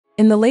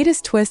In the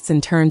latest twists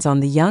and turns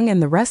on The Young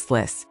and the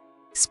Restless,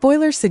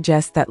 spoilers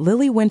suggest that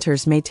Lily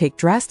Winters may take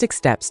drastic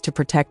steps to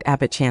protect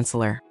Abbott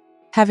Chancellor.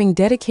 Having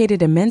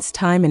dedicated immense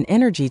time and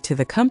energy to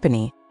the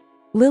company,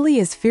 Lily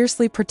is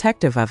fiercely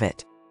protective of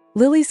it.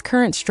 Lily's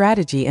current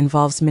strategy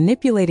involves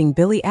manipulating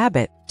Billy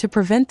Abbott to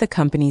prevent the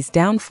company's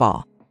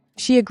downfall.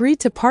 She agreed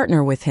to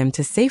partner with him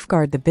to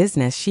safeguard the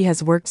business she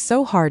has worked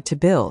so hard to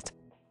build.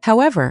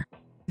 However,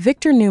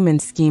 Victor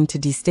Newman's scheme to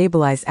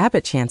destabilize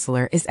Abbott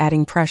Chancellor is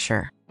adding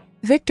pressure.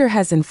 Victor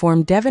has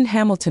informed Devon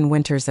Hamilton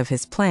Winters of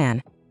his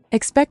plan,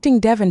 expecting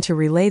Devon to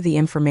relay the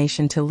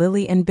information to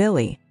Lily and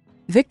Billy.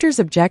 Victor's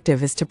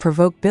objective is to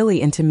provoke Billy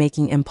into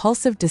making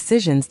impulsive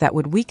decisions that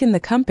would weaken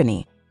the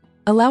company,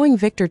 allowing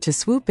Victor to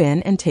swoop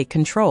in and take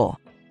control.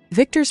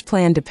 Victor's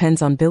plan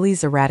depends on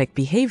Billy's erratic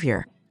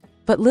behavior,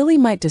 but Lily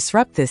might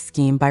disrupt this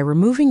scheme by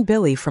removing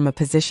Billy from a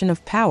position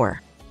of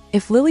power.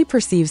 If Lily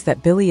perceives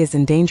that Billy is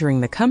endangering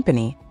the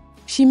company,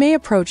 she may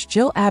approach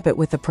Jill Abbott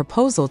with a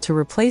proposal to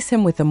replace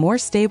him with a more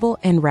stable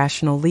and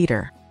rational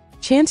leader.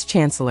 Chance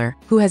Chancellor,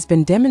 who has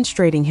been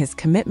demonstrating his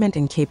commitment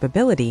and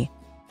capability,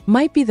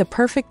 might be the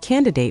perfect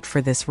candidate for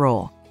this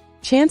role.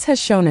 Chance has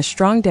shown a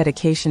strong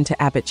dedication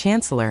to Abbott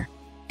Chancellor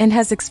and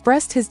has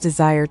expressed his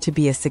desire to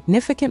be a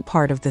significant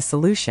part of the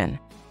solution.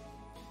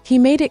 He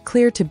made it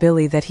clear to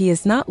Billy that he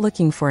is not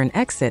looking for an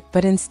exit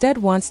but instead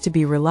wants to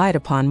be relied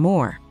upon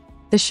more.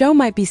 The show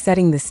might be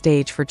setting the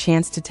stage for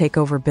Chance to take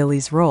over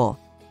Billy's role,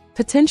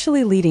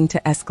 potentially leading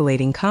to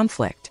escalating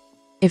conflict.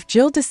 If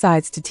Jill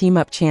decides to team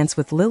up Chance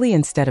with Lily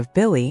instead of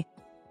Billy,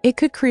 it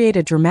could create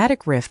a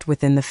dramatic rift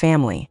within the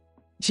family.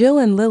 Jill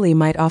and Lily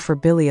might offer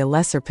Billy a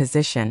lesser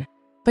position,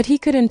 but he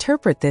could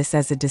interpret this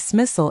as a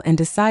dismissal and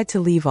decide to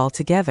leave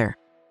altogether.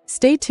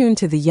 Stay tuned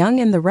to The Young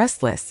and the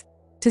Restless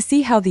to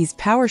see how these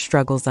power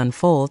struggles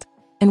unfold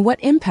and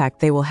what impact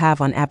they will have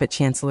on Abbott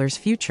Chancellor's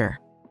future.